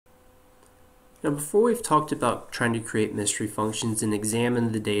Now before we've talked about trying to create mystery functions and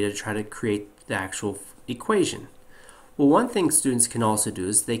examine the data to try to create the actual equation. Well, one thing students can also do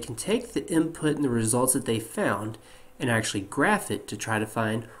is they can take the input and the results that they found and actually graph it to try to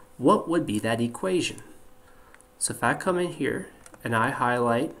find what would be that equation. So if I come in here and I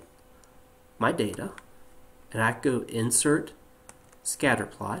highlight my data and I go insert scatter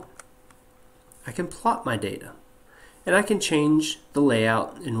plot, I can plot my data and I can change the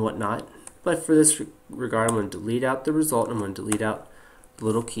layout and whatnot, but for this regard I'm going to delete out the result and I'm going to delete out the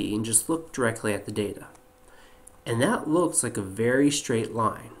little key and just look directly at the data. And that looks like a very straight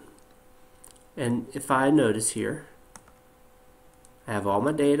line. And if I notice here, I have all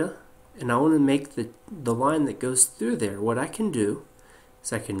my data and I want to make the line that goes through there. What I can do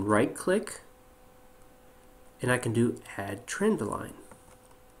is I can right click and I can do add trend line.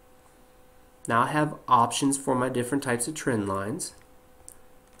 Now I have options for my different types of trend lines.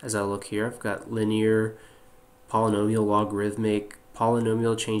 As I look here, I've got linear, polynomial, logarithmic,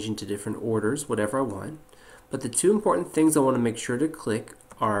 polynomial changing to different orders, whatever I want. But the two important things I want to make sure to click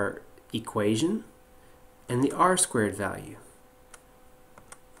are equation and the r-squared value.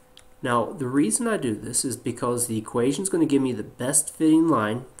 Now the reason I do this is because the equation is going to give me the best fitting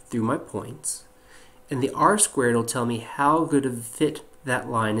line through my points, and the r-squared will tell me how good of a fit that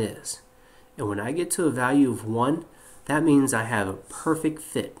line is. And when I get to a value of 1, that means I have a perfect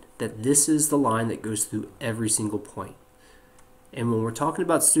fit, that this is the line that goes through every single point. And when we're talking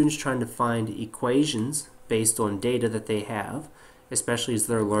about students trying to find equations based on data that they have, especially as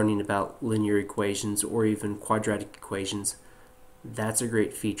they're learning about linear equations or even quadratic equations, that's a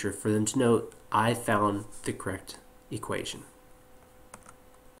great feature for them to know I found the correct equation.